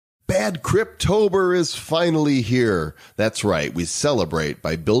Bad Cryptober is finally here. That's right. We celebrate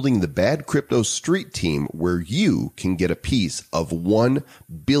by building the Bad Crypto Street Team, where you can get a piece of 1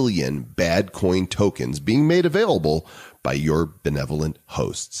 billion bad coin tokens being made available by your benevolent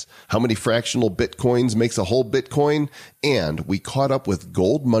hosts. How many fractional bitcoins makes a whole bitcoin? And we caught up with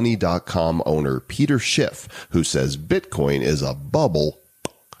goldmoney.com owner Peter Schiff, who says Bitcoin is a bubble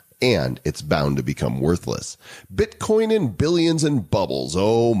and it's bound to become worthless. Bitcoin in billions and bubbles.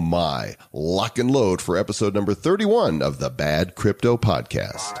 Oh my. Lock and load for episode number 31 of the Bad Crypto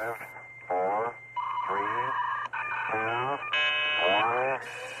Podcast. 5, 4, 3, 2, 1,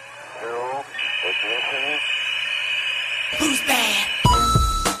 2, ignition. Who's bad?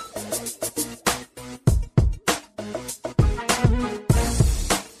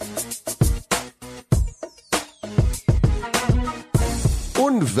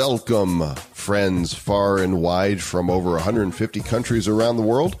 And welcome, friends far and wide from over 150 countries around the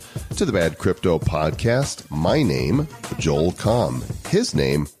world, to the Bad Crypto Podcast. My name, Joel Comm. His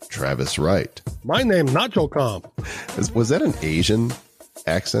name, Travis Wright. My name, not Joel Comm. Was that an Asian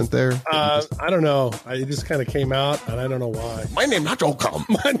accent there? I don't know. It just kind of came out, and I don't know why. My name, not Joel Comm.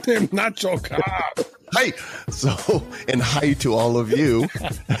 My name, not Joel Comm. Hi. So, and hi to all of you.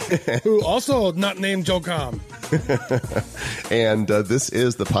 Who also not named Joel Comm. And this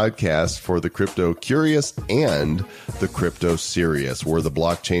is the podcast for the crypto curious and the crypto serious. We're the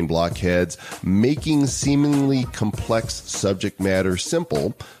blockchain blockheads, making seemingly complex subject matter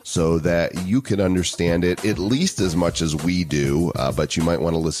simple so that you can understand it at least as much as we do. But you might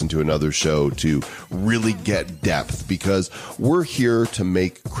want to listen to another show to really get depth, because we're here to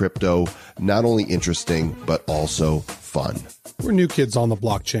make crypto not only interesting, but also fun. We're new kids on the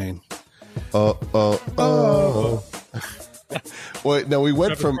blockchain. Well, no, we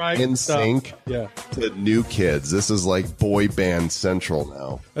went from NSYNC to New Kids. This is like boy band central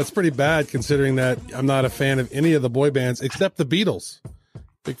now. That's pretty bad, considering that I'm not a fan of any of the boy bands except the Beatles.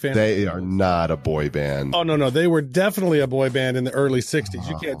 Big fan. They are not a boy band. Oh, no. They were definitely a boy band in the early 60s.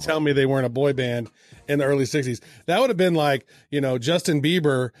 You can't tell me they weren't a boy band in the early 60s. That would have been like, Justin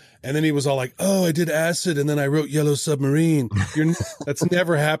Bieber, and then he was all like, oh, I did acid, and then I wrote Yellow Submarine. That's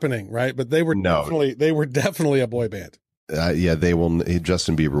never happening, right? But they were definitely a boy band. They will.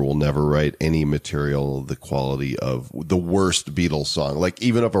 Justin Bieber will never write any material the quality of the worst Beatles song, like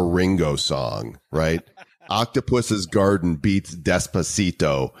even of a Ringo song, right? Octopus's Garden beats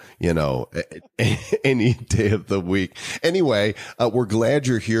Despacito, any day of the week. Anyway, we're glad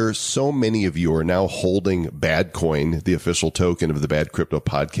you're here. So many of you are now holding Badcoin, the official token of the Bad Crypto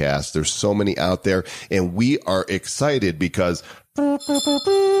Podcast. There's so many out there, and we are excited because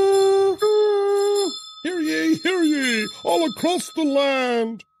Hear ye, all across the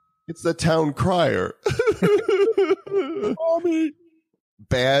land. It's the town crier. Army.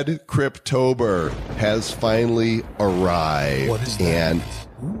 Bad Cryptober has finally arrived. What is that? And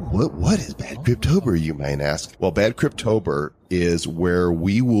what is Bad Cryptober, you might ask? Well, Bad Cryptober is where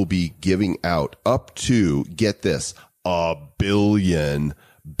we will be giving out up to, get this, 1 billion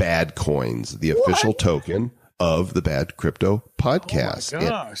bad coins, the official token of the Bad Crypto Podcast. Oh my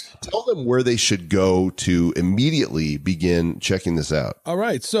gosh. And tell them where they should go to immediately begin checking this out. All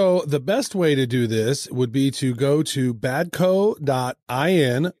right. So the best way to do this would be to go to badco.in/Bad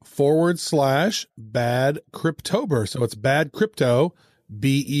Cryptober. So it's Bad Crypto,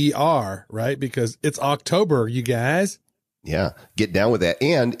 BER, right? Because it's October, you guys. Yeah, get down with that.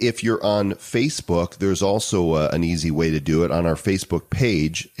 And if you're on Facebook, there's also an easy way to do it on our Facebook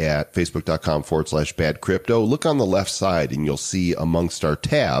page at facebook.com/Bad Crypto. Look on the left side and you'll see amongst our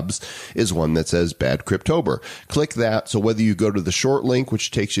tabs is one that says Bad Cryptober. Click that. So whether you go to the short link,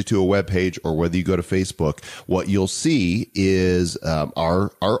 which takes you to a web page, or whether you go to Facebook, what you'll see is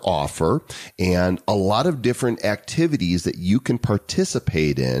our offer and a lot of different activities that you can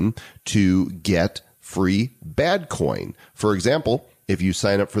participate in to get free bad coin. For example, if you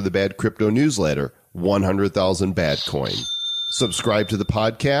sign up for the Bad Crypto newsletter, 100,000 bad coin. Subscribe to the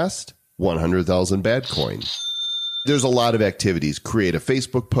podcast, 100,000 bad coin. There's a lot of activities. Create a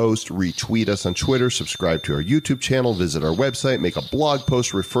Facebook post, retweet us on Twitter, subscribe to our YouTube channel, visit our website, make a blog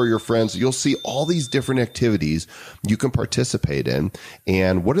post, refer your friends. You'll see all these different activities you can participate in.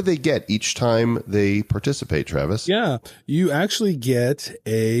 And what do they get each time they participate, Travis? Yeah, you actually get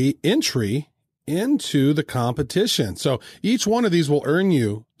a entry into the competition. So each one of these will earn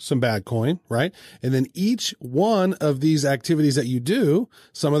you some bad coin, right? And then each one of these activities that you do,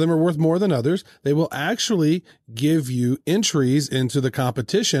 some of them are worth more than others. They will actually give you entries into the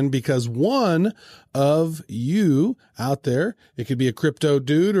competition, because one of you out there, it could be a crypto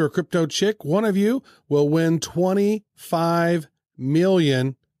dude or a crypto chick, one of you will win 25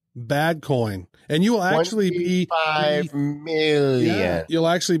 million bad coin. And you will actually be 5 million. Yeah, you'll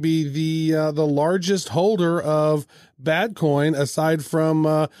actually be the largest holder of bad coin aside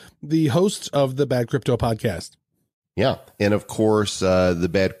from the hosts of the Bad Crypto podcast. Yeah. And of course, the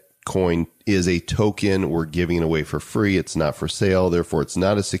bad coin is a token we're giving it away for free. It's not for sale. Therefore, it's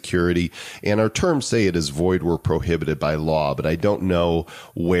not a security. And our terms say it is void or prohibited by law. But I don't know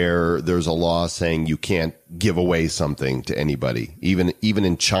where there's a law saying you can't give away something to anybody. Even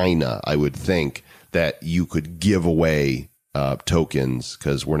in China, I would think that you could give away tokens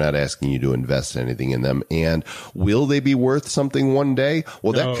because we're not asking you to invest anything in them. And will they be worth something one day?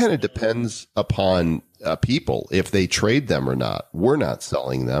 Well, that kind of depends upon people, if they trade them or not. We're not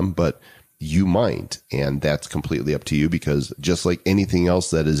selling them, but you might. And that's completely up to you because just like anything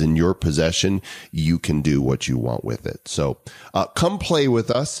else that is in your possession, you can do what you want with it. So come play with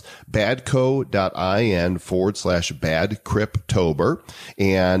us, badco.in/badcryptober.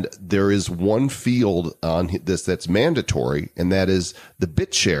 And there is one field on this that's mandatory, and that is the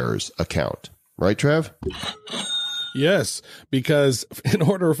BitShares account. Right, Trev? Yes, because in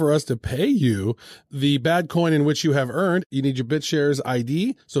order for us to pay you the bad coin in which you have earned, you need your BitShares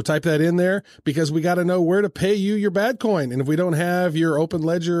ID. So type that in there because we got to know where to pay you your bad coin. And if we don't have your Open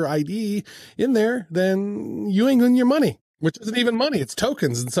Ledger ID in there, then you ain't getting your money, which isn't even money. It's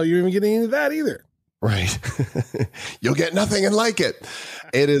tokens. And so you're even getting any of that either. Right. You'll get nothing and like it.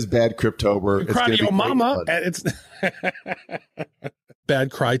 It is Bad Cryptober. Cry to your mama. And it's Bad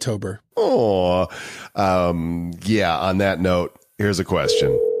Crytober. Oh, yeah. On that note, here's a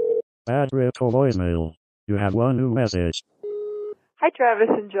question. Bad Crypto voicemail. You have one new message. Hi, Travis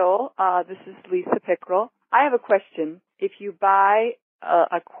and Joel. This is Lisa Pickrell. I have a question. If you buy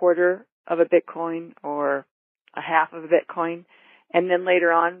a quarter of a Bitcoin or a half of a Bitcoin, and then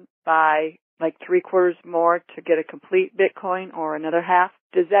later on buy like 3/4 more to get a complete Bitcoin or another half,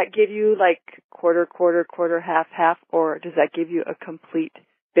 does that give you like quarter, half, or does that give you a complete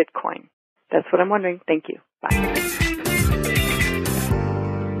Bitcoin? That's what I'm wondering. Thank you. Bye.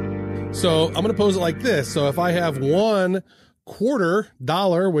 So I'm going to pose it like this. So if I have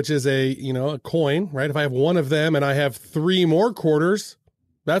 $1/4, which is a coin, right? If I have one of them and I have 3 more quarters,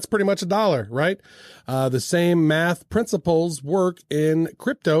 that's pretty much $1, right? The same math principles work in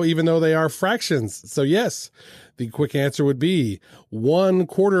crypto, even though they are fractions. So yes, the quick answer would be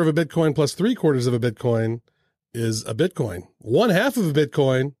 1/4 of a Bitcoin plus 3/4 of a Bitcoin is a Bitcoin. 1/2 of a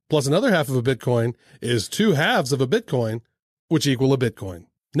Bitcoin plus another half of a Bitcoin is 2 halves of a Bitcoin, which equal a Bitcoin.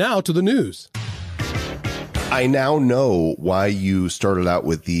 Now to the news. I now know why you started out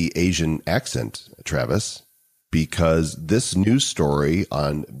with the Asian accent, Travis, because this news story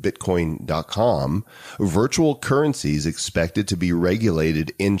on Bitcoin.com, virtual currencies expected to be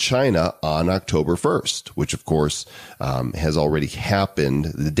regulated in China on October 1st, which of course has already happened.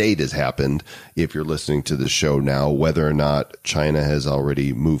 The date has happened. If you're listening to the show now, whether or not China has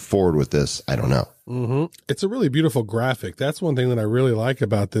already moved forward with this, I don't know. Mm-hmm. It's a really beautiful graphic. That's one thing that I really like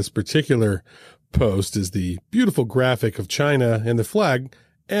about this particular post is the beautiful graphic of China and the flag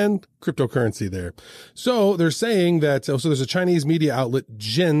and cryptocurrency there. So they're saying that, so there's a Chinese media outlet,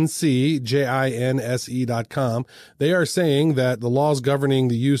 Jinse.com. They are saying that the laws governing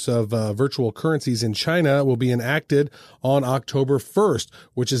the use of virtual currencies in China will be enacted on October 1st,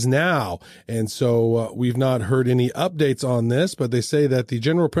 which is now. And so we've not heard any updates on this, but they say that the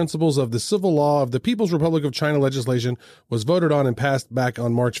general principles of the civil law of the People's Republic of China legislation was voted on and passed back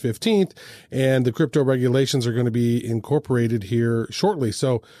on March 15th. And the crypto regulations are going to be incorporated here shortly.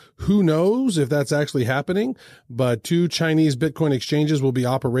 So who knows if that's actually happening, but 2 Chinese Bitcoin exchanges will be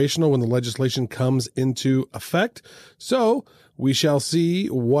operational when the legislation comes into effect. So we shall see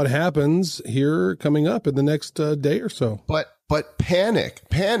what happens here coming up in the next day or so. But panic.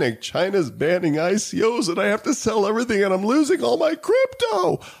 China's banning ICOs and I have to sell everything and I'm losing all my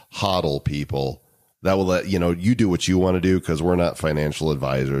crypto. HODL, people. That will let, you do what you want to do because we're not financial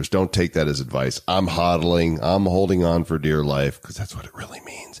advisors. Don't take that as advice. I'm hodling. I'm holding on for dear life because that's what it really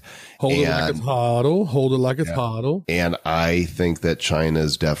means. Hold it like it's hodl. Hold it like it's hodl. And I think that China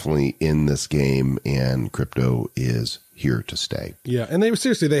is definitely in this game and crypto is here to stay. Yeah. And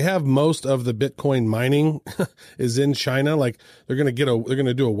they have most of the Bitcoin mining is in China. Like they're going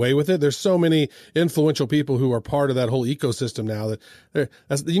to do away with it. There's so many influential people who are part of that whole ecosystem now that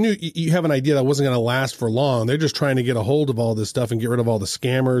you have an idea that wasn't going to last for long. They're just trying to get a hold of all this stuff and get rid of all the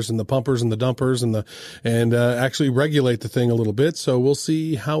scammers and the pumpers and the dumpers and actually regulate the thing a little bit. So we'll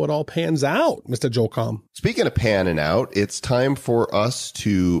see how it all pans out, Mr. Jolcom. Speaking of panning out, it's time for us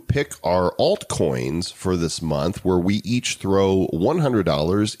to pick our altcoins for this month where we each throw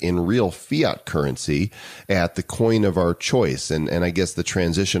 $100 in real fiat currency at the coin of our choice. And I guess the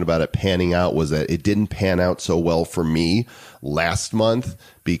transition about it panning out was that it didn't pan out so well for me last month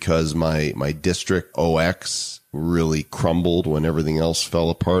because my district OX really crumbled when everything else fell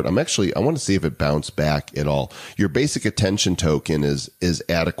apart. I want to see if it bounced back at all. Your basic attention token is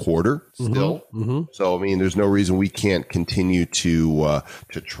at a quarter still. Mm-hmm. So, I mean, there's no reason we can't continue to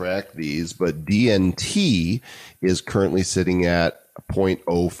track these, but DNT is currently sitting at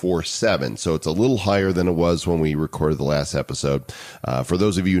 0.047. So it's a little higher than it was when we recorded the last episode. For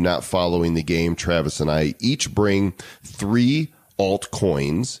those of you not following the game, Travis and I each bring 3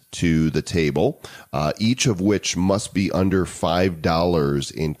 altcoins to the table, each of which must be under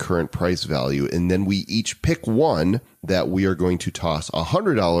 $5 in current price value. And then we each pick one that we are going to toss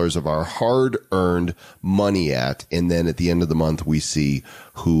 $100 of our hard-earned money at. And then at the end of the month, we see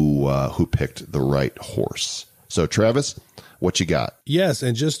who picked the right horse. So, Travis, what you got? Yes,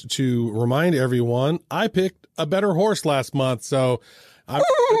 and just to remind everyone, I picked a better horse last month, so I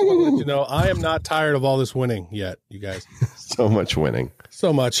want to let you know I am not tired of all this winning yet, you guys. So much winning.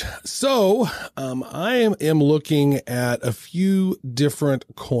 So much. So I am looking at a few different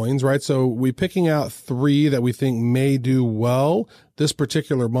coins, right? So we're picking out 3 that we think may do well this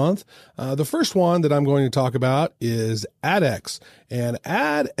particular month. The first one that I'm going to talk about is AdX. And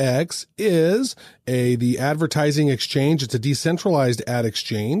AdX is the advertising exchange. It's a decentralized ad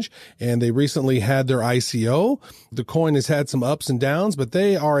exchange, and they recently had their ICO. The coin has had some ups and downs, but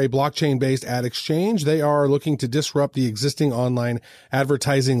they are a blockchain-based ad exchange. They are looking to disrupt the existing online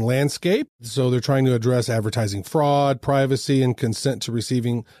advertising landscape. So they're trying to address advertising fraud, privacy, and consent to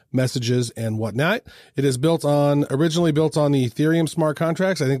receiving messages and whatnot. It is originally built on the Ethereum smart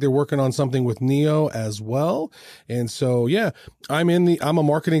contracts. I think they're working on something with Neo as well. And so, yeah, I'm a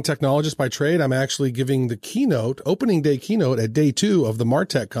marketing technologist by trade. I'm actually giving the opening day keynote at day 2 of the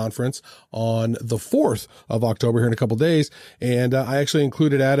MarTech conference on the 4th of October here in a couple of days. And I actually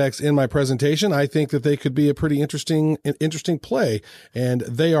included AdX in my presentation. I think that they could be a pretty interesting play. And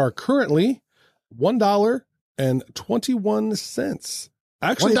they are currently $1.21.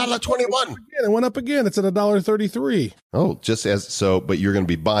 Actually, $1.21. It went up again. It's at $1.33. Oh, but you're going to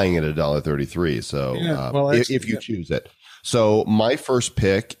be buying it at $1.33. So if you choose it. So my first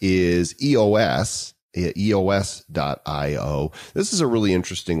pick is EOS. EOS.io. This is a really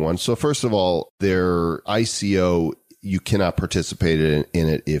interesting one. So first of all, their ICO, you cannot participate in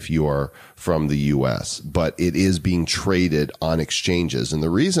it if you are from the US, but it is being traded on exchanges. And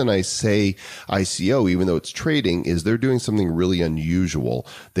the reason I say ICO, even though it's trading, is they're doing something really unusual.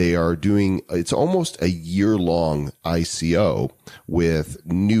 It's almost a year-long ICO with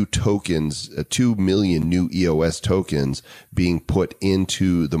new tokens, 2 million new EOS tokens being put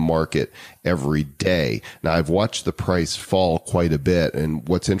into the market every day. Now, I've watched the price fall quite a bit. And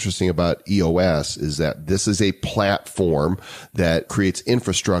what's interesting about EOS is that this is a platform that creates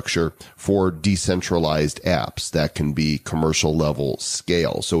infrastructure for decentralized apps that can be commercial level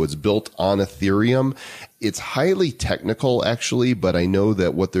scale. So it's built on Ethereum. It's highly technical, actually, but I know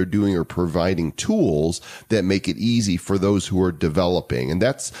that what they're doing are providing tools that make it easy for those who are developing. And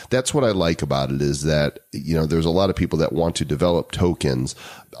that's what I like about it, is that, there's a lot of people that want to develop tokens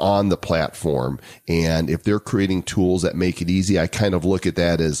on the platform. And if they're creating tools that make it easy, I kind of look at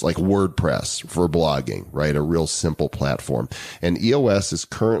that as like WordPress for blogging, right? A real simple platform. And EOS is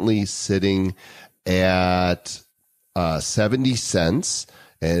currently sitting at 70 cents.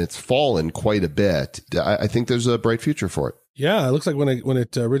 And it's fallen quite a bit. I think there's a bright future for it. Yeah, it looks like when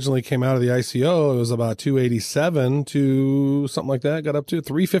it originally came out of the ICO, it was about 287 to something like that. Got up to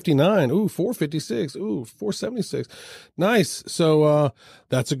 359. Ooh, 456. Ooh, 476. Nice. So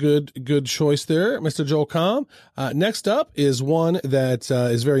that's a good choice there, Mr. Joel Comm. Next up is one that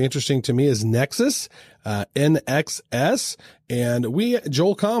is very interesting to me, is Nexus. NXS. And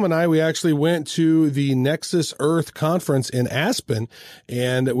Joel Comm and we actually went to the Nexus Earth conference in Aspen,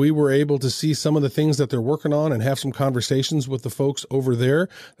 and we were able to see some of the things that they're working on and have some conversations with the folks over there.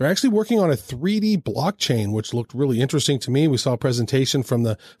 They're actually working on a 3D blockchain, which looked really interesting to me. We saw a presentation from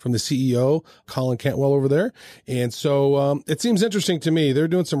the CEO, Colin Cantwell, over there. And so, it seems interesting to me. They're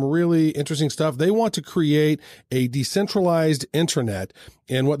doing some really interesting stuff. They want to create a decentralized internet.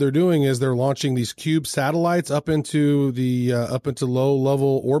 And what they're doing is they're launching these cube satellites up into low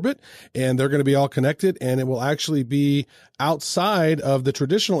level orbit, and they're going to be all connected, and it will actually be outside of the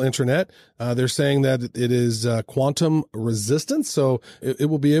traditional internet. They're saying that it is quantum resistant, so it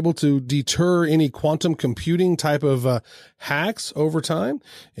will be able to deter any quantum computing type of hacks over time.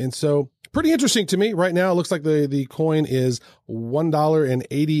 And so pretty interesting to me. Right now, it looks like the coin is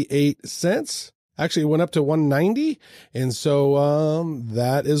 $1.88. Actually, it went up to 190. And so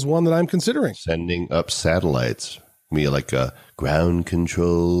that is one that I'm considering. Sending up satellites. Me like a ground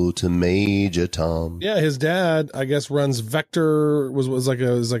control to Major Tom. Yeah, his dad, I guess, runs Vector, was like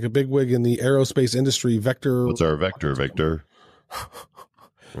a bigwig in the aerospace industry. Vector. What's our Vector, Victor?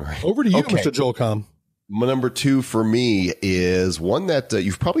 Right. Over to you, Okay. Mr. Joel Com. My number 2 for me is one that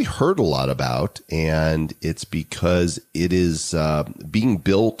you've probably heard a lot about, and it's because it is being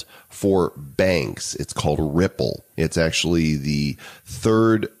built for banks. It's called Ripple. It's actually the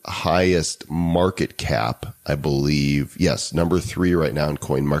third highest market cap, I believe. Yes, number 3 right now in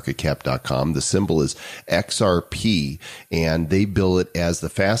coinmarketcap.com. The symbol is XRP, and they bill it as the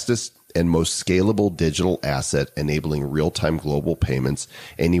fastest and most scalable digital asset enabling real-time global payments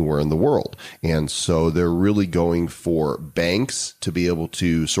anywhere in the world. And so they're really going for banks to be able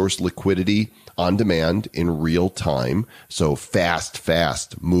to source liquidity on demand in real time. So fast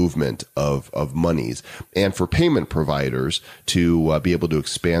movement of monies, and for payment providers to be able to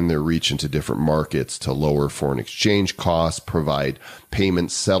expand their reach into different markets to lower foreign exchange costs, provide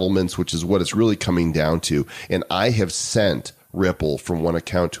payment settlements, which is what it's really coming down to. And I have sent Ripple from one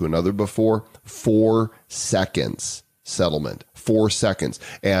account to another before, 4 seconds settlement, 4 seconds,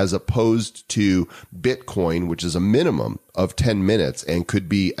 as opposed to Bitcoin, which is a minimum of 10 minutes and could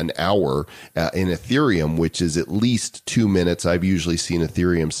be an hour, in Ethereum, which is at least 2 minutes. I've usually seen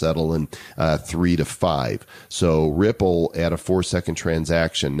Ethereum settle in 3 to 5. So Ripple at a 4-second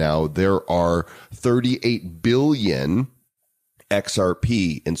transaction. Now there are 38 billion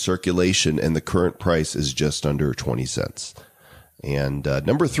XRP in circulation, and the current price is just under 20 cents. And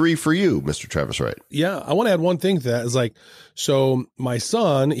number 3 for you, Mr. Travis Wright. Yeah, I want to add one thing to that. Is like, so my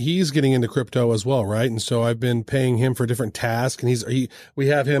son, he's getting into crypto as well, right? And so I've been paying him for different tasks, and we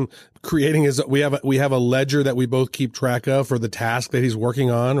have him creating we have a ledger that we both keep track of for the task that he's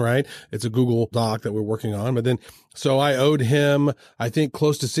working on, right? It's a Google Doc that we're working on. But then, so I owed him, I think,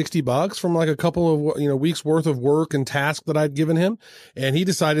 close to $60 from like a couple of, weeks worth of work and tasks that I'd given him. And he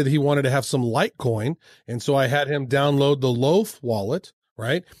decided that he wanted to have some Litecoin. And so I had him download the Loaf wallet,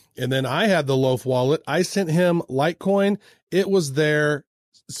 right? And then I had the Loaf wallet. I sent him Litecoin. It was there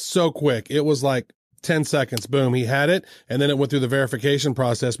so quick. It was like 10 seconds. Boom. He had it. And then it went through the verification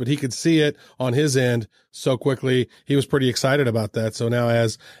process, but he could see it on his end so quickly. He was pretty excited about that. So now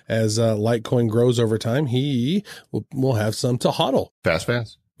as Litecoin grows over time, he will have some to hodl. Fast.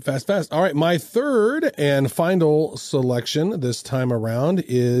 Fast. All right. My third and final selection this time around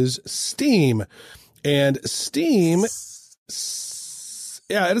is Steam. And Steam,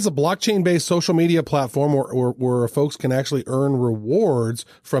 yeah, it is a blockchain-based social media platform where folks can actually earn rewards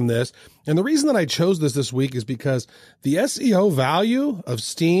from this. And the reason that I chose this week is because the SEO value of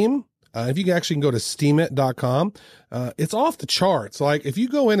Steam, if you actually can go to steemit.com, it's off the charts. Like if you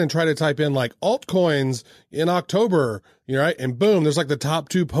go in and try to type in like altcoins in October, right? And boom, there's like the top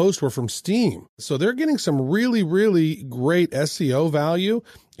 2 posts were from Steam. So they're getting some really, really great SEO value.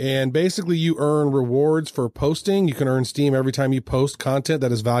 And basically you earn rewards for posting. You can earn Steam every time you post content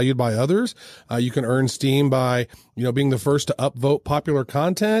that is valued by others. You can earn Steam by, being the first to upvote popular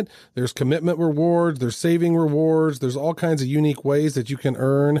content. There's commitment rewards. There's saving rewards. There's all kinds of unique ways that you can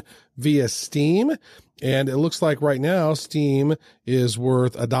earn via Steam. And it looks like right now Steam is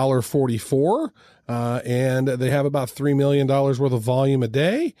worth $1.44. And they have about $3 million worth of volume a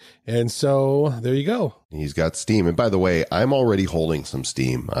day. And so there you go. He's got Steam. And by the way, I'm already holding some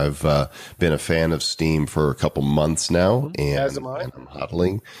Steam. I've been a fan of Steam for a couple months now, and I'm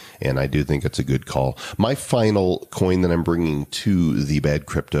hodling, and I do think it's a good call. My final coin that I'm bringing to the Bad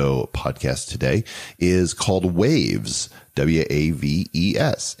Crypto podcast today is called Waves.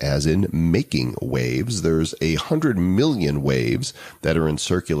 Waves, as in making waves. There's 100 million waves that are in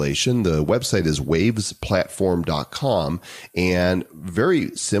circulation. The website is wavesplatform.com, and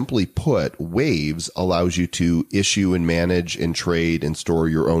very simply put, Waves allows you to issue and manage and trade and store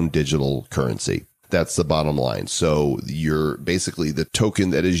your own digital currency. That's the bottom line. So you're basically the token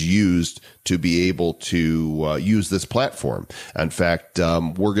that is used to be able to use this platform. In fact,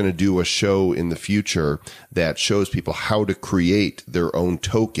 we're going to do a show in the future that shows people how to create their own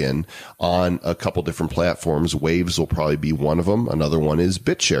token on a couple different platforms. Waves will probably be one of them. Another one is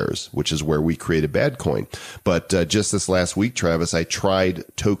BitShares, which is where we created Badcoin. But just this last week, Travis, I tried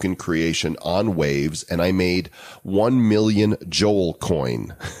token creation on Waves, and I made 1 million Joel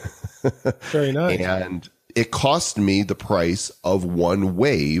coin. Very nice. And it cost me the price of 1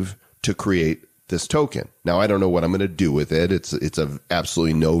 wave to create this token. Now, I don't know what I'm going to do with it. It's of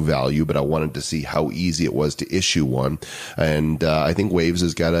absolutely no value, but I wanted to see how easy it was to issue one. And I think Waves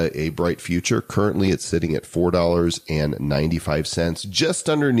has got a bright future. Currently, it's sitting at $4.95, just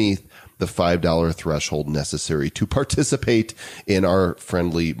underneath the $5 threshold necessary to participate in our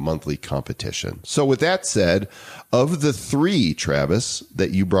friendly monthly competition. So with that said, of the three, Travis,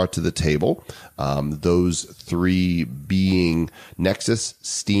 that you brought to the table, those three being Nexus,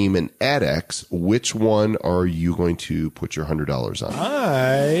 Steam, and AdX, which one are you going to put your $100 on?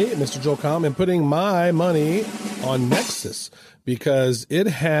 I, Mr. Joel Comm, am putting my money on Nexus because it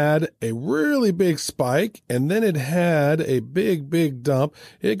had a really big spike and then it had a big dump.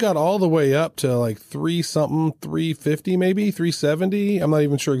 It got all the way up to like 350 maybe, 370. I'm not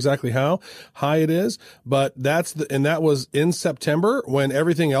even sure exactly how high it is, but that was in September when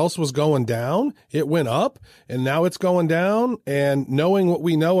everything else was going down. It went up and now it's going down, and knowing what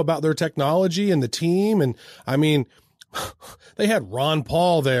we know about their technology and the team, and I mean, they had Ron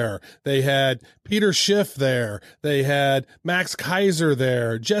Paul there. They had Peter Schiff there. They had Max Kaiser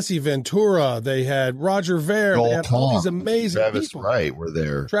there. Jesse Ventura. They had Roger Ver. They had all these amazing Travis people. Wright were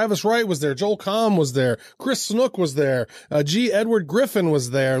there. Travis Wright was there. Joel Comm was there. Chris Snook was there. G. Edward Griffin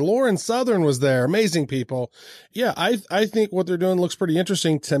was there. Lauren Southern was there. Amazing people. Yeah, I think what they're doing looks pretty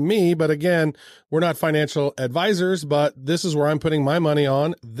interesting to me. But again, we're not financial advisors, but this is where I'm putting my money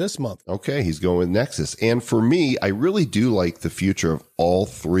on this month. Okay, he's going with Nexus. And for me, I really do like the future of all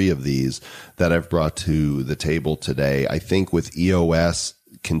three of these that I've brought to the table today. I think with EOS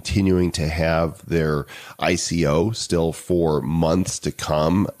continuing to have their ICO still for months to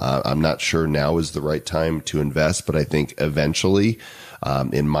come, I'm not sure now is the right time to invest, but I think eventually,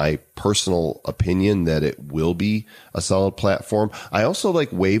 in my personal opinion, that it will be a solid platform. I also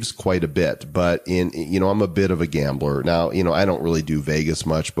like Waves quite a bit, but I'm a bit of a gambler. Now, I don't really do Vegas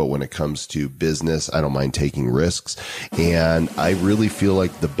much, but when it comes to business, I don't mind taking risks. And I really feel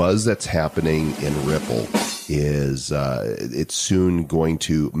like the buzz that's happening in Ripple is, it's soon going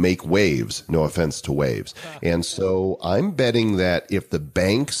to make waves. No offense to Waves. And so I'm betting that if the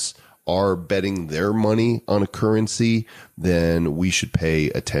banks are betting their money on a currency, then we should pay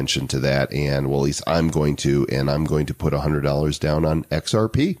attention to that. And well, at least I'm going to put $100 down on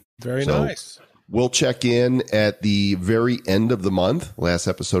XRP. Very nice. We'll check in at the very end of the month, last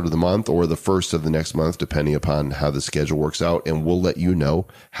episode of the month, or the first of the next month, depending upon how the schedule works out. And we'll let you know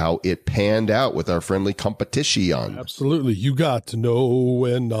how it panned out with our friendly competition. Absolutely. You got to know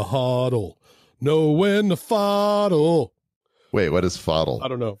when to hodl, know when to fodle. Wait, what is fodl? I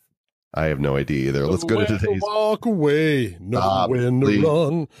don't know. I have no idea either. Let's go to today's. Walk away, know when to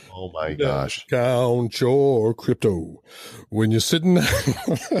run. Oh my gosh! Count your crypto when you're sitting.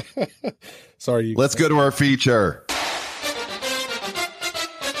 Sorry. Let's go to our feature.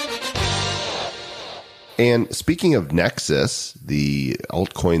 And speaking of Nexus, the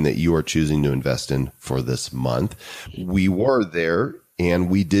altcoin that you are choosing to invest in for this month, we were there.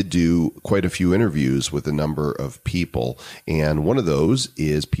 And we did do quite a few interviews with a number of people. And one of those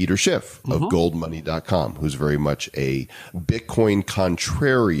is Peter Schiff of goldmoney.com, who's very much a Bitcoin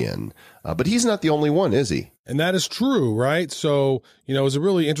contrarian. But he's not the only one, is he? And that is true, right? So, it was a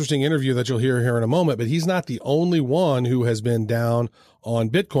really interesting interview that you'll hear here in a moment, but he's not the only one who has been down on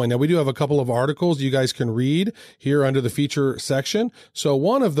Bitcoin. Now, we do have a couple of articles you guys can read here under the feature section. So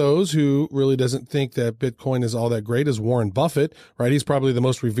one of those who really doesn't think that Bitcoin is all that great is Warren Buffett, right? He's probably the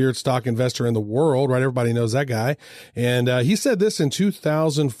most revered stock investor in the world, right? Everybody knows that guy. And he said this in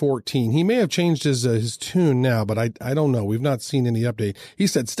 2014. He may have changed his tune now, but I don't know. We've not seen any update. He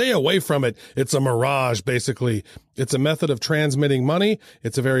said, stay away from it. It's a mirage, basically. It's a method of transmitting money.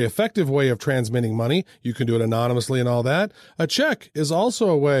 It's a very effective way of transmitting money. You can do it anonymously and all that. A check is also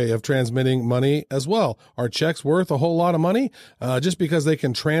a way of transmitting money as well. Are checks worth a whole lot of money just because they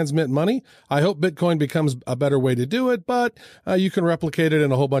can transmit money? I hope Bitcoin becomes a better way to do it, but you can replicate it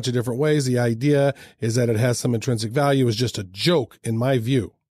in a whole bunch of different ways. The idea is that it has some intrinsic value. Is just a joke in my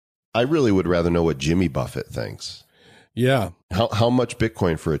view. I really would rather know what Jimmy Buffett thinks. Yeah. How much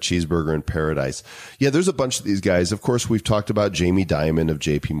Bitcoin for a cheeseburger in paradise? Yeah, there's a bunch of these guys. Of course, we've talked about Jamie Dimon of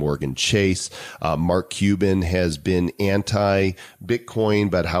JP Morgan Chase. Mark Cuban has been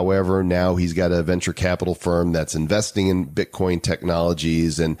anti-Bitcoin, but however, now he's got a venture capital firm that's investing in Bitcoin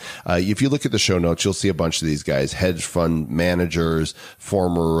technologies. And if you look at the show notes, you'll see a bunch of these guys, hedge fund managers,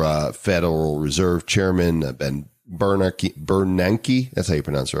 former Federal Reserve Chairman Ben Bernanke, that's how you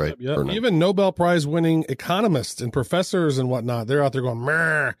pronounce it, right? Yep. Even Nobel Prize winning economists and professors and whatnot, they're out there going,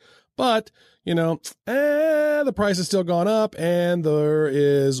 meh. But, the price has still gone up and there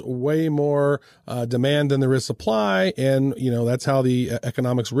is way more demand than there is supply. And, that's how the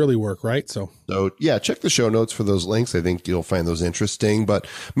economics really work, right? So yeah, check the show notes for those links. I think you'll find those interesting. But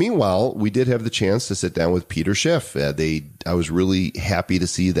meanwhile, we did have the chance to sit down with Peter Schiff. I was really happy to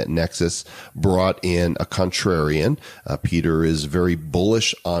see that Nexus brought in a contrarian. Peter is very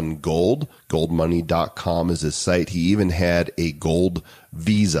bullish on gold. Goldmoney.com is his site. He even had a gold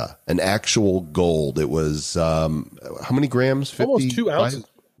Visa, an actual gold. It was, how many grams? 50, almost 2 ounces.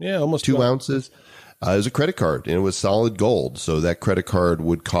 Yeah, almost 2 ounces. It was a credit card, and it was solid gold. So that credit card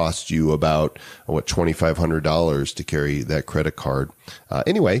would cost you about, $2,500 to carry that credit card.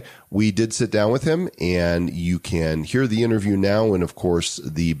 Anyway, we did sit down with him, and you can hear the interview now. And of course,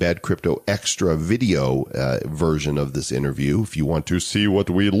 the Bad Crypto Extra video version of this interview, if you want to see what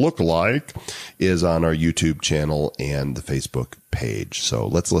we look like, is on our YouTube channel and the Facebook page. So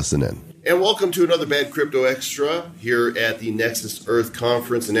let's listen in. And welcome to another Bad Crypto Extra here at the Nexus Earth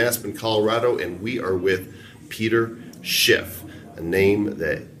Conference in Aspen, Colorado. And we are with Peter Schiff, a name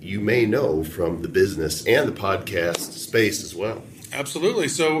that you may know from the business and the podcast space as well. Absolutely.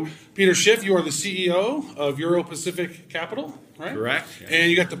 So, Peter Schiff, you are the CEO of Euro Pacific Capital, right? Correct.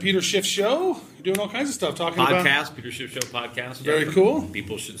 And you got the Peter Schiff Show. You're doing all kinds of stuff, talking about podcast, Peter Schiff Show podcast. Very cool.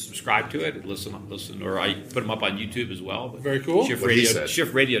 People should subscribe to it, listen, or I put them up on YouTube as well. But very cool.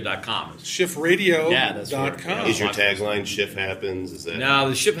 Schiffradio.com. Schiffradio.com. Yeah, that's right. Is your tagline "Schiff happens"? Is that no?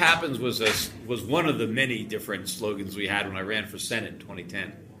 The Schiff happens was one of the many different slogans we had when I ran for Senate in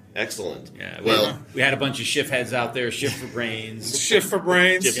 2010. Excellent. Yeah. We had a bunch of Schiff heads out there. Schiff for brains. Schiff for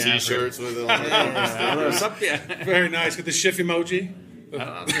brains. Schiff T-shirts with it on. Very nice. Get the Schiff emoji.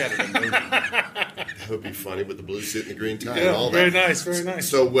 That would be funny with the blue suit and the green tie. Yeah, and all very that. nice, very nice.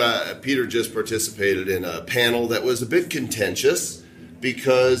 So Peter just participated in a panel that was a bit contentious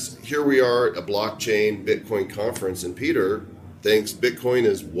because here we are at a blockchain Bitcoin conference, and Peter thinks Bitcoin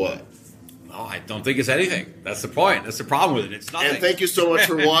is what? Well, I don't think it's anything. That's the point. That's the problem with it. It's nothing. And thank you so much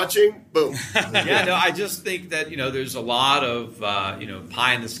for watching. Boom. I just think that there's a lot of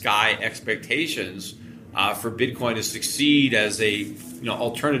pie in the sky expectations for Bitcoin to succeed as a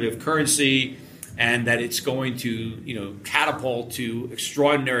alternative currency, and that it's going to catapult to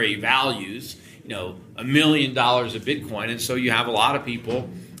extraordinary values, $1 million of Bitcoin. And so you have a lot of people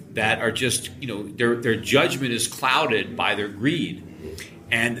that are just their judgment is clouded by their greed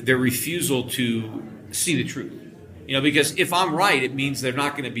and their refusal to see the truth. Because if I'm right, it means they're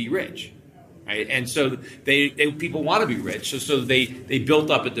not going to be rich. Right? And so people want to be rich, so they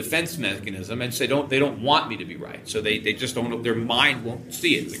built up a defense mechanism and say they don't want me to be right, so they just don't. Their mind won't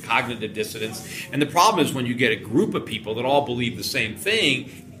see it. The cognitive dissonance, and the problem is when you get a group of people that all believe the same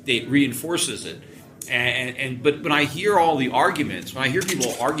thing, it reinforces it. But when I hear all the arguments, when I hear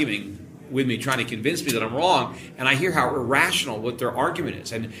people arguing with me trying to convince me that I'm wrong, and I hear how irrational what their argument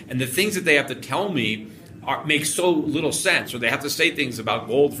is, and the things that they have to tell me make so little sense, or they have to say things about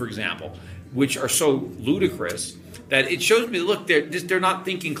gold, for example, which are so ludicrous that it shows me, look, they're not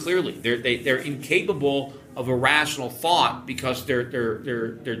thinking clearly. They're incapable of a rational thought because their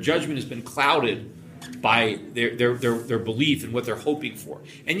judgment has been clouded by their belief in what they're hoping for.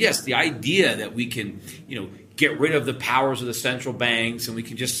 And yes, the idea that we can get rid of the powers of the central banks and we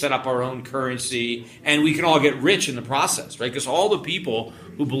can just set up our own currency and we can all get rich in the process, right? Because all the people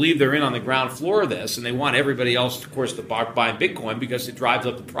who believe they're in on the ground floor of this, and they want everybody else, of course, to buy Bitcoin because it drives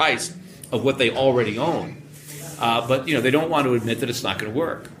up the price of what they already own. But they don't want to admit that it's not going to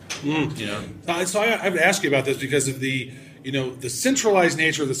work. So I would ask you about this because of the centralized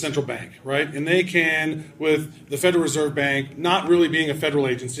nature of the central bank, right? And they can, with the Federal Reserve Bank not really being a federal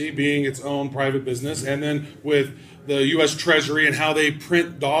agency, being its own private business, and then with the U.S. Treasury and how they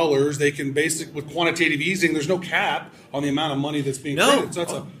print dollars, they can with quantitative easing, there's no cap on the amount of money that's being printed.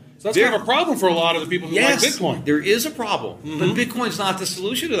 So that's kind of a problem for a lot of the people who like Bitcoin. There is a problem, but Bitcoin's not the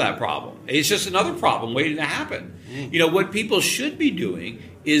solution to that problem. It's just another problem waiting to happen. What people should be doing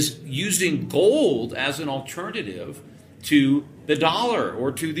is using gold as an alternative to the dollar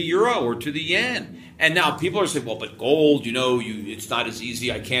or to the euro or to the yen. And now people are saying, well, but gold, it's not as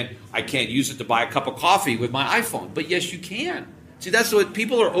easy. I can't use it to buy a cup of coffee with my iPhone. But yes, you can. See, that's what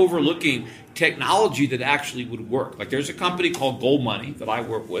people are overlooking, technology that actually would work. Like there's a company called Gold Money that I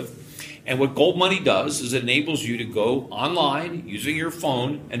work with. And what Gold Money does is it enables you to go online using your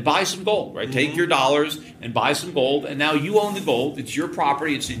phone and buy some gold, right? Take your dollars and buy some gold. And now you own the gold. It's your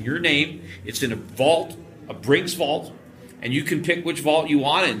property. It's in your name. It's in a vault, a Brinks vault. And you can pick which vault you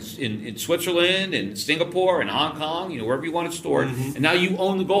want in Switzerland and Singapore and Hong Kong, wherever you want it stored. And now you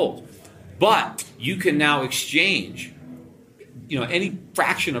own the gold. But you can now exchange any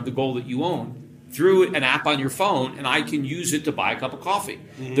fraction of the gold that you own through an app on your phone, and I can use it to buy a cup of coffee.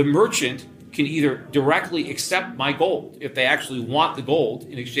 The merchant can either directly accept my gold if they actually want the gold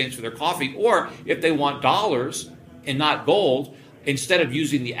in exchange for their coffee, or if they want dollars and not gold, instead of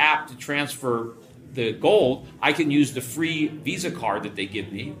using the app to transfer the gold, I can use the free Visa card that they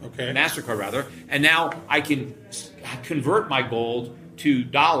give me, MasterCard rather, and now I can convert my gold to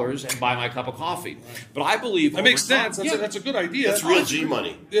dollars and buy my cup of coffee. But I believe that makes sense. That's a good idea. That's real G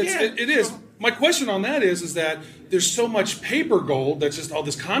money. It is. My question on that is that there's so much paper gold that's just all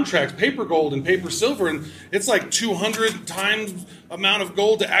this contracts, paper gold and paper silver, and it's like 200 times amount of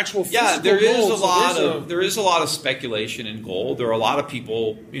gold to actual physical gold. There is a lot of speculation in gold. There are a lot of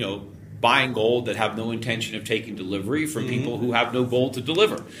people, buying gold that have no intention of taking delivery from people who have no gold to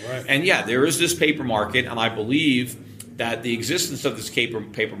deliver. Right. And there is this paper market, and I believe that the existence of this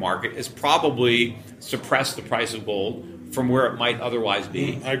paper market has probably suppressed the price of gold from where it might otherwise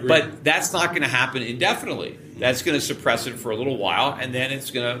be. I agree. But that's not going to happen indefinitely. That's going to suppress it for a little while, and then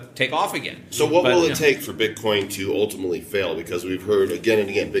it's going to take off again. So what will it take for Bitcoin to ultimately fail? Because we've heard again and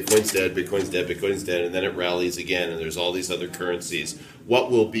again, Bitcoin's dead, Bitcoin's dead, Bitcoin's dead, and then it rallies again, and there's all these other currencies.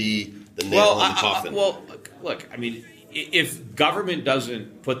 What will be the nail in the coffin? Look, I mean, if government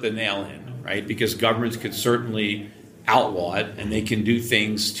doesn't put the nail in, right, because governments could certainly outlaw it, and they can do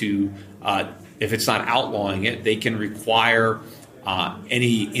things to, if it's not outlawing it, they can require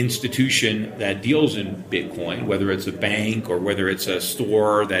any institution that deals in Bitcoin, whether it's a bank or whether it's a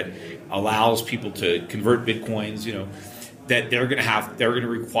store that allows people to convert Bitcoins, that they're going to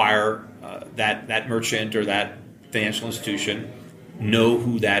require that merchant or that financial institution know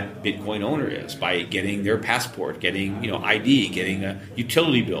who that Bitcoin owner is by getting their passport, getting ID, getting a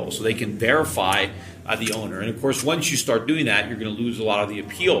utility bill, so they can verify the owner. And of course, once you start doing that, you're going to lose a lot of the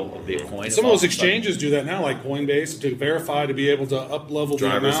appeal of Bitcoin. Some of those exchanges do that now, like Coinbase, to verify to be able to up-level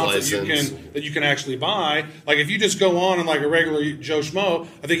the amount that you can actually buy. Like if you just go on and like a regular Joe Schmo,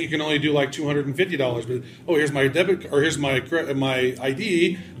 I think you can only do like $250. But here's my debit or here's my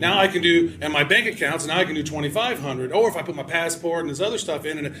ID. Now I can do, and my bank accounts. Now I can do $2,500. Or if I put my passport and this other stuff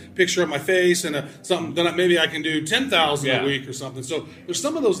in and a picture of my face and something, then maybe I can do $10,000 a week or something. So there's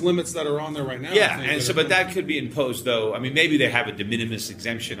some of those limits that are on there right now. Yeah. But that could be imposed, though. I mean, maybe they have a de minimis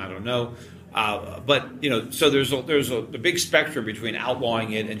exemption. I don't know. But so there's a big spectrum between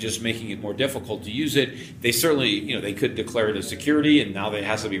outlawing it and just making it more difficult to use it. They certainly, they could declare it a security, and now it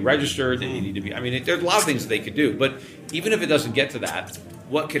has to be registered, and you need to be. I mean, there's a lot of things that they could do. But even if it doesn't get to that,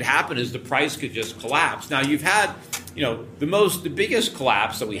 what could happen is the price could just collapse. Now you've had, the biggest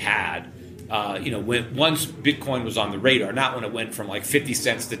collapse that we had. When once Bitcoin was on the radar, not when it went from like 50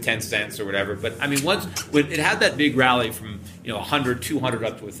 cents to 10 cents or whatever, but I mean, when it had that big rally from 100, 200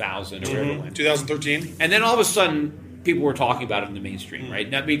 up to 1,000 or whatever it went. 2013, and then all of a sudden, people were talking about it in the mainstream, right?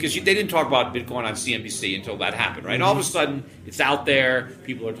 Now, because they didn't talk about Bitcoin on CNBC until that happened, right? All of a sudden, it's out there,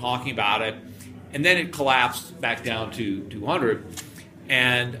 people are talking about it, and then it collapsed back down to 200.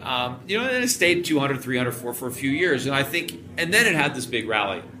 And then it stayed 200, 300 for a few years, and then it had this big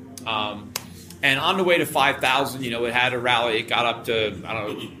rally. And on the way to 5,000, it had a rally. It got up to,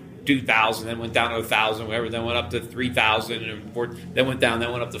 2,000, then went down to 1,000, whatever, then went up to 3,000, and then went down,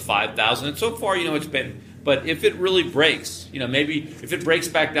 then went up to 5,000. And so far, it's been, but if it really breaks, maybe if it breaks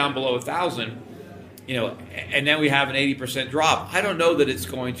back down below 1,000, and then we have an 80% drop, I don't know that it's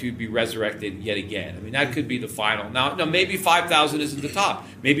going to be resurrected yet again. I mean, that could be the final. Now, maybe 5,000 isn't the top.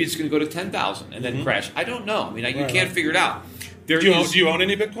 Maybe it's going to go to 10,000 and then crash. I don't know. I mean, you can't figure it out. Do you own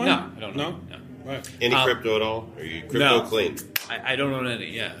any Bitcoin? No, I don't know. No? Right. Any crypto at all? Are you crypto clean? I don't own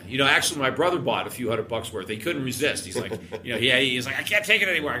any. Yeah, actually, my brother bought a few $100 worth. He couldn't resist. He's like, he's like, I can't take it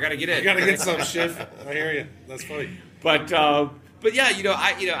anymore. I got to get in. I got to get some, Schiff. I hear you. That's funny. But I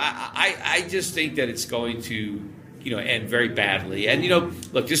just think that it's going to end very badly. And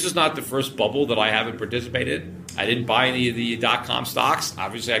look, this is not the first bubble that I haven't participated in. I didn't buy any of the .com stocks.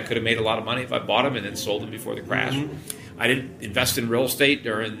 Obviously, I could have made a lot of money if I bought them and then sold them before the crash. I didn't invest in real estate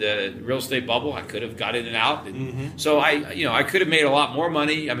during the real estate bubble. I could have got in and out. And so I could have made a lot more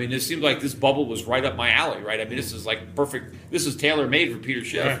money. I mean, it seemed like this bubble was right up my alley, right? I mean, this is like perfect. This is tailor-made for Peter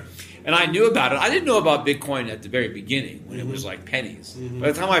Schiff. Right. And I knew about it. I didn't know about Bitcoin at the very beginning when it was like pennies.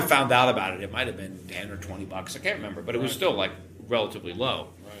 By the time I found out about it, it might have been 10 or 20 bucks. I can't remember, but it was still like relatively low.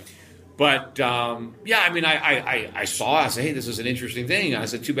 But I saw. I said, "Hey, this is an interesting thing." And I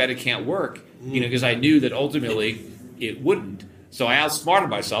said, "Too bad it can't work," because I knew that ultimately it wouldn't. So I outsmarted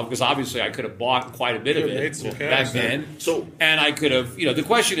myself because obviously I could have bought quite a bit of it back then. And I could have. The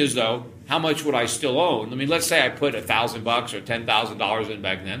question is though, how much would I still own? I mean, let's say I put $1,000 or $10,000 in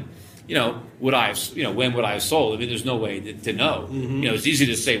back then. would I have, when would I have sold? I mean, there's no way to know. It's easy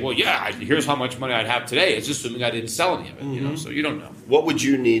to say, well, yeah, here's how much money I'd have today. It's assuming I didn't sell any of it, so you don't know. What would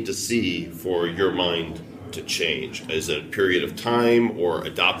you need to see for your mind to change? Is it a period of time or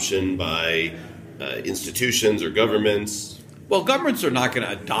adoption by institutions or governments? Well, governments are not going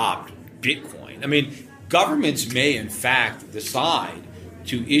to adopt Bitcoin. I mean, governments may, in fact, decide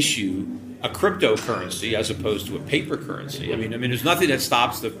to issue a cryptocurrency as opposed to a paper currency. I mean, there's nothing that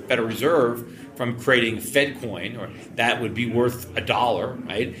stops the Federal Reserve from creating FedCoin, or that would be worth $1,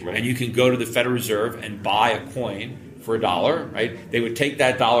 right? And you can go to the Federal Reserve and buy a coin for $1, right? They would take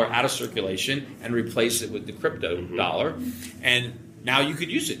that dollar out of circulation and replace it with the crypto dollar, and now you could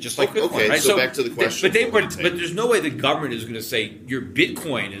use it just like Bitcoin. Okay, right? so back to the question. But there's no way the government is going to say your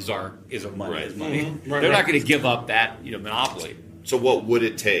Bitcoin is a money. They're not going to give up that monopoly. So what would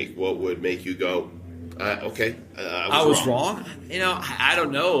it take? What would make you go, okay, I was wrong? I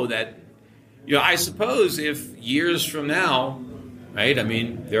don't know that. I suppose if years from now, right? I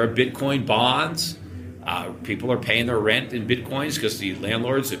mean, there are Bitcoin bonds. People are paying their rent in Bitcoins because the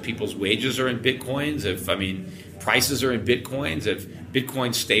landlords, if people's wages are in Bitcoins, prices are in Bitcoins, if Bitcoin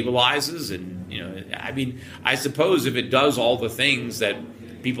stabilizes, and I suppose if it does all the things that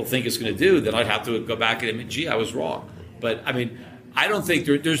people think it's going to do, then I'd have to go back and admit, gee, I was wrong. But I don't think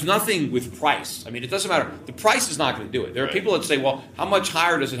there's nothing with price. It doesn't matter. The price is not going to do it. There are people that say, well, how much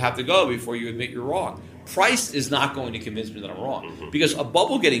higher does it have to go before you admit you're wrong? Price is not going to convince me that I'm wrong, because a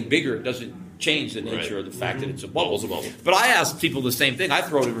bubble getting bigger doesn't change the nature of the fact that it's a bubble. But I ask people the same thing. I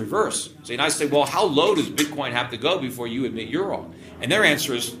throw it in reverse. And I say, well, how low does Bitcoin have to go before you admit you're wrong? And their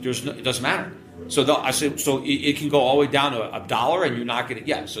answer is, it doesn't matter. So I say, so it can go all the way down to $1, and you're not going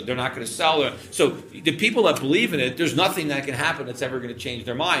to, so they're not going to sell it. So the people that believe in it, there's nothing that can happen that's ever going to change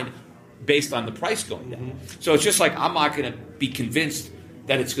their mind based on the price going down. So it's just like, I'm not going to be convinced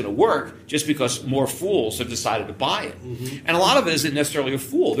that it's going to work just because more fools have decided to buy it. And a lot of it isn't necessarily a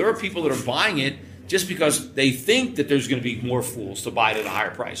fool. There are people that are buying it just because they think that there's going to be more fools to buy it at a higher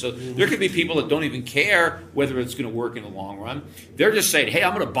price. So there could be people that don't even care whether it's going to work in the long run. They're just saying, hey,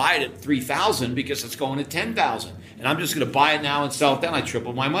 I'm going to buy it at $3,000 because it's going to $10,000. And I'm just going to buy it now and sell it then. I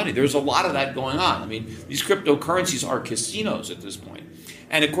triple my money. There's a lot of that going on. These cryptocurrencies are casinos at this point.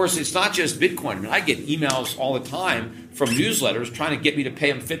 And, of course, it's not just Bitcoin. I get emails all the time from newsletters trying to get me to pay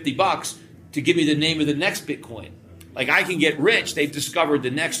them $50 to give me the name of the next Bitcoin. Like, I can get rich. They've discovered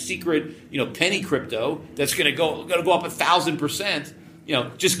the next secret, penny crypto that's going to go up 1,000%.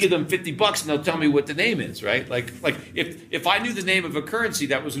 Just give them $50 and they'll tell me what the name is, right? Like if I knew the name of a currency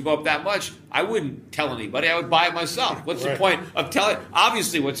that was going to go up that much, I wouldn't tell anybody. I would buy it myself. What's the point of telling?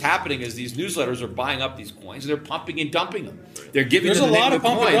 Obviously, what's happening is these newsletters are buying up these coins. They're pumping and dumping them. They're giving. There's them a the lot name of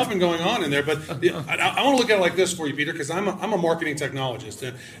pumping coins. and dumping going on in there, but I want to look at it like this for you, Peter, because I'm a marketing technologist.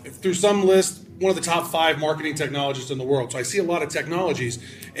 And through some list, one of the top 5 marketing technologists in the world. So I see a lot of technologies.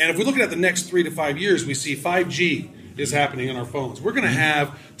 And if we look at the next 3 to 5 years, we see 5G is happening on our phones. We're going to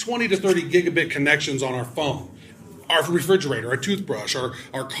have 20 to 30 gigabit connections on our phone, our refrigerator, our toothbrush,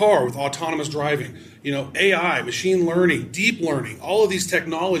 our car with autonomous driving, AI, machine learning, deep learning. All of these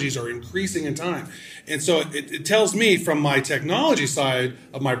technologies are increasing in time. And so it tells me from my technology side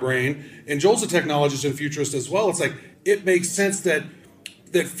of my brain, and Joel's a technologist and futurist as well, it's like it makes sense that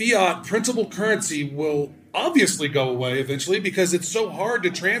fiat printable currency will obviously go away eventually, because it's so hard to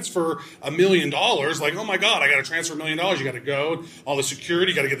transfer $1 million. Like, oh my God, I got to transfer $1 million. You got to go, all the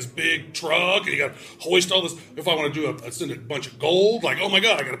security, you got to get this big truck, and you got to hoist all this. If I want to send a bunch of gold, like, oh my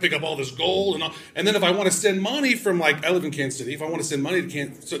God, I got to pick up all this gold and all. And then if I want to send money from, I live in Kansas City. If I want to send money to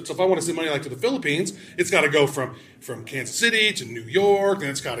Kansas, so if I want to send money to the Philippines, it's got to go from Kansas City to New York, then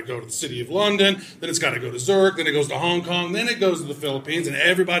it's got to go to the city of London, then it's got to go to Zurich, then it goes to Hong Kong, then it goes to the Philippines, and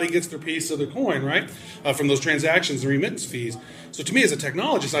everybody gets their piece of the coin, right? From those transactions and remittance fees. So to me, as a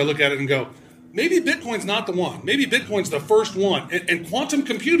technologist, I look at it and go, maybe Bitcoin's not the one. Maybe Bitcoin's the first one. And quantum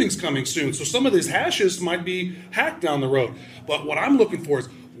computing's coming soon. So some of these hashes might be hacked down the road. But what I'm looking for is,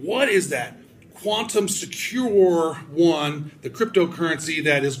 what is that quantum secure one, the cryptocurrency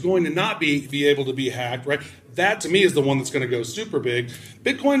that is going to not be able to be hacked, right? That, to me, is the one that's going to go super big.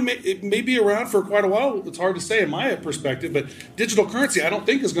 Bitcoin may be around for quite a while. It's hard to say in my perspective, but digital currency, I don't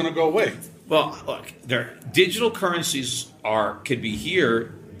think, is going to go away. Well, look, digital currencies could be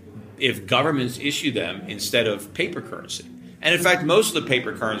here if governments issue them instead of paper currency. And in fact, most of the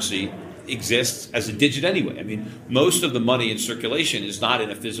paper currency exists as a digit anyway. Most of the money in circulation is not in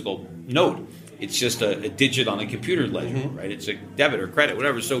a physical note. It's just a digit on a computer ledger, right? It's a debit or credit,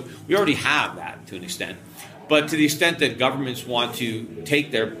 whatever. So we already have that to an extent. But to the extent that governments want to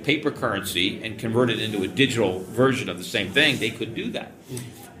take their paper currency and convert it into a digital version of the same thing, they could do that.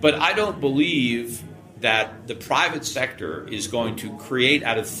 But I don't believe that the private sector is going to create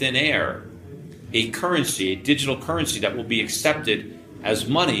out of thin air a currency, a digital currency that will be accepted as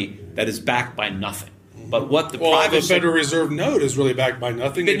money that is backed by nothing. But what the private the Federal Reserve note is really backed by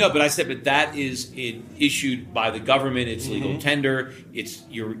nothing. But I said, but that is issued by the government. It's legal tender. It's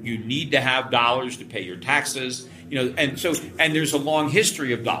you need to have dollars to pay your taxes. And there's a long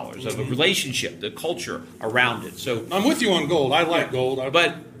history of dollars, of a relationship, the culture around it. So I'm with you on gold. I like gold.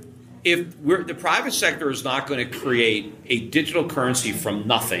 But if the private sector is not going to create a digital currency from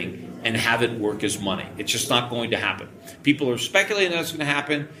nothing and have it work as money, it's just not going to happen. People are speculating that's going to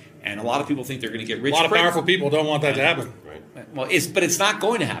happen. And a lot of people think they're going to get rich. A lot of powerful people don't want that to happen. Right. Well, but it's not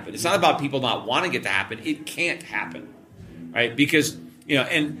going to happen. It's not about people not wanting it to happen. It can't happen, right? Because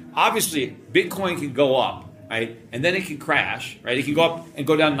and obviously Bitcoin can go up, right, and then it can crash, right? It can go up and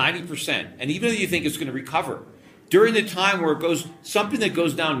go down 90%, and even though you think it's going to recover, during the time where something that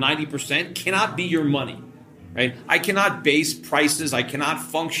goes down 90% cannot be your money, right? I cannot base prices. I cannot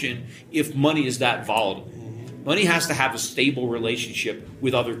function if money is that volatile. Money has to have a stable relationship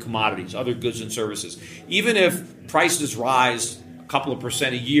with other commodities, other goods and services. Even if prices rise a couple of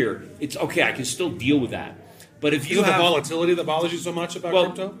percent a year, it's okay. I can still deal with that. But if you have the volatility that bothers you so much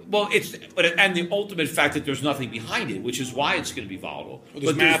about crypto? Well, and the ultimate fact that there's nothing behind it, which is why it's going to be volatile. Well,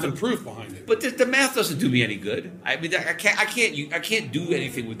 there's math and proof behind it. But the math doesn't do me any good. I mean, I can't do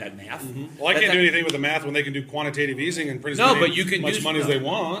anything with that math. Well, I can't do anything with the math when they can do quantitative easing and print as much money as they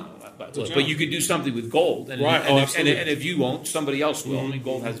want. But you could do something with gold, and if you won't, somebody else will. I mean,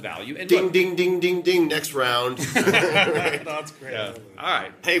 gold has value. And ding, ding, ding, ding, ding. Next round. That's great. Yeah. All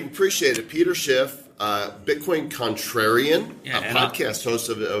right. Hey, appreciate it, Peter Schiff, Bitcoin Contrarian, a podcast host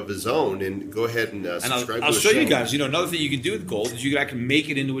of his own, and go ahead and subscribe to the show. I'll show you guys. Another thing you can do with gold is you can make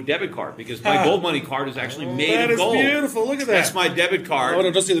it into a debit card because my gold money card is actually made of gold. That is beautiful. Look at that. That's my debit card.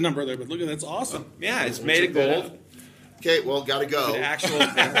 I don't see the number there, but look at that. That's awesome. Yeah, it's made of gold. Okay, well, gotta go. That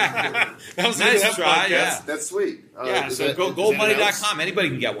was nice try. Yeah, that's sweet. So goldmoney.com. Anybody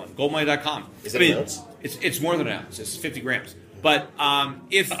can get one. Goldmoney.com. Is it an ounce? It's more than an ounce. It's 50 grams. But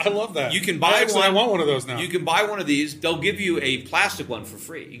if I love that, you can buy one. I want one of those now. You can buy one of these. They'll give you a plastic one for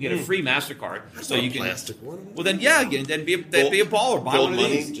free. You can get a free MasterCard. So you can plastic one. Well, then be a baller. Buy one of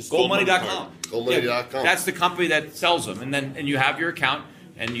these. Goldmoney.com. Goldmoney.com. That's the company that sells them, and you have your account,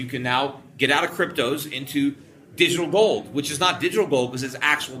 and you can now get out of cryptos into digital gold, which is not digital gold because it's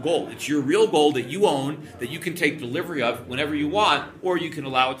actual gold. It's your real gold that you own that you can take delivery of whenever you want, or you can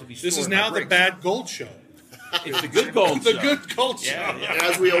allow it to be stored. This is now the bad gold show. It's the good gold show. The good gold show. Yeah.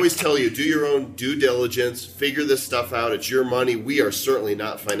 As we always tell you, do your own due diligence. Figure this stuff out. It's your money. We are certainly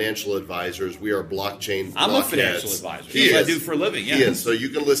not financial advisors. We are blockchain I'm a financial advisor. That's what I do for a living. Yeah. He is. So you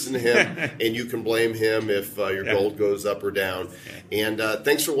can listen to him, and you can blame him if your gold goes up or down. And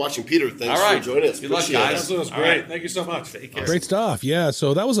thanks for watching, Peter. Thanks for joining us. Good luck, guys. That was great. Right. Thank you so much. Take care. Great stuff. Yeah.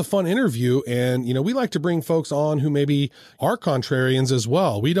 So that was a fun interview. And, we like to bring folks on who maybe are contrarians as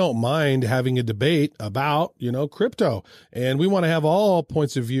well. We don't mind having a debate about, crypto. And we want to have all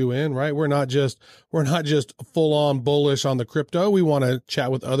points of view in, right? We're not just full on bullish on the crypto. We want to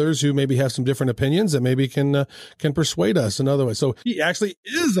chat with others who maybe have some different opinions that maybe can persuade us in other ways. So he actually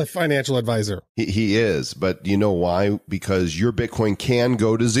is a financial advisor. He is, but you know why? Because your Bitcoin can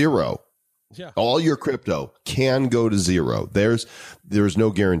go to zero. Yeah. All your crypto can go to zero. There's no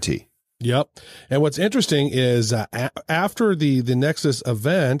guarantee. Yep. And what's interesting is after the Nexus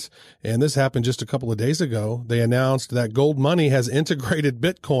event, and this happened just a couple of days ago, they announced that Gold Money has integrated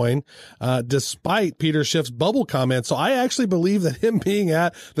Bitcoin, despite Peter Schiff's bubble comments. So I actually believe that him being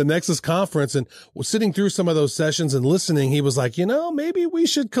at the Nexus conference and sitting through some of those sessions and listening, he was like, maybe we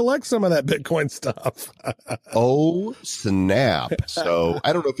should collect some of that Bitcoin stuff. Oh, snap. So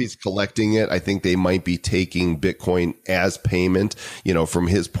I don't know if he's collecting it. I think they might be taking Bitcoin as payment. From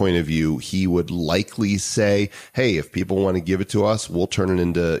his point of view, he would likely say, hey, if people want to give it to us, we'll turn it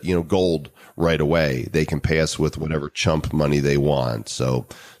into, gold right away. They can pay us with whatever chump money they want. So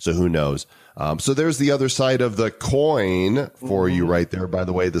who knows? So there's the other side of the coin for you right there. By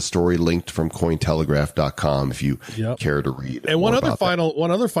the way, the story linked from Cointelegraph.com if you care to read. And one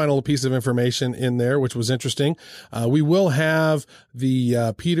other final piece of information in there, which was interesting. We will have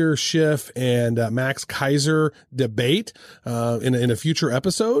the Peter Schiff and Max Kaiser debate in a future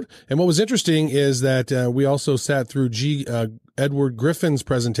episode. And what was interesting is that we also sat through Edward Griffin's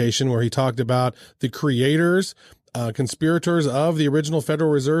presentation where he talked about the creators, conspirators of the original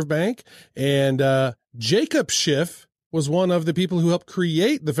Federal Reserve Bank, and Jacob Schiff was one of the people who helped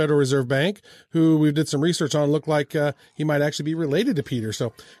create the Federal Reserve Bank, who we did some research on. Looked like he might actually be related to Peter.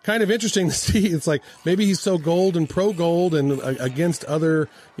 So kind of interesting to see. It's like maybe he's so gold and pro gold and against other,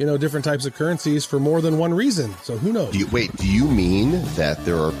 different types of currencies for more than one reason. So who knows? Do you mean that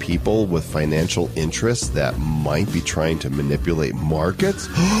there are people with financial interests that might be trying to manipulate markets?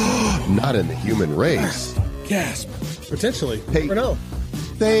 Not in the human race. Gasp. Potentially. Hey, no.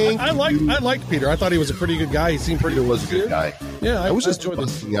 I like Peter. I thought he was a pretty good guy. He seemed pretty. Peter was a good guy. Yeah, I was just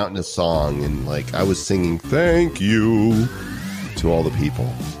busting out in a song, and I was singing "Thank you" to all the people,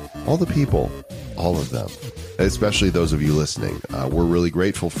 all of them, especially those of you listening. We're really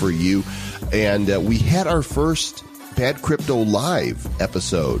grateful for you, and we had our first Bad Crypto Live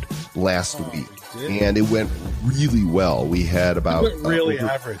episode last week, and it went really well. We had about really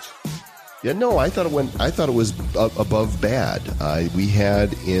average. Yeah, no, I thought it was above bad. We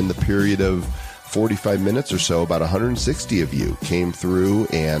had, in the period of 45 minutes or so, about 160 of you came through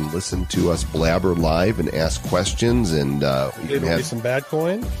and listened to us blabber live and ask questions. And we gave away some bad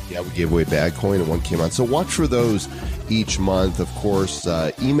coin. Yeah, we gave away bad coin, and one came on. So watch for those each month. Of course,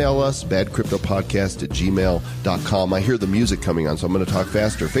 email us, badcryptopodcast@gmail.com. I hear the music coming on, so I'm going to talk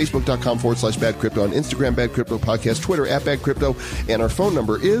faster. Facebook.com/badcrypto, on Instagram, Bad Crypto Podcast, Twitter @badcrypto, and our phone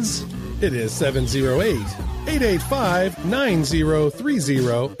number is... It is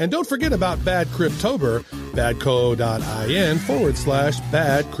 708-885-9030. And don't forget about Bad Cryptober,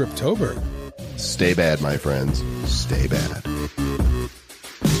 badco.in/Bad Cryptober. Stay bad, my friends. Stay bad.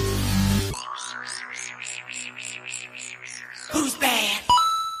 Who's bad?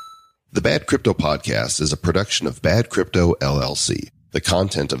 The Bad Crypto Podcast is a production of Bad Crypto LLC. The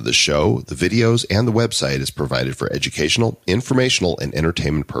content of the show, the videos, and the website is provided for educational, informational, and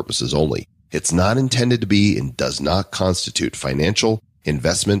entertainment purposes only. It's not intended to be and does not constitute financial,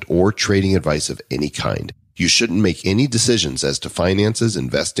 investment, or trading advice of any kind. You shouldn't make any decisions as to finances,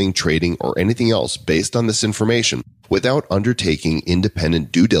 investing, trading, or anything else based on this information without undertaking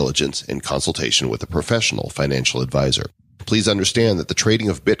independent due diligence and consultation with a professional financial advisor. Please understand that the trading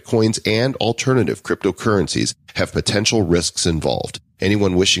of bitcoins and alternative cryptocurrencies have potential risks involved.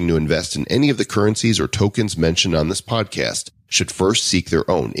 Anyone wishing to invest in any of the currencies or tokens mentioned on this podcast should first seek their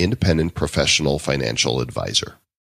own independent professional financial advisor.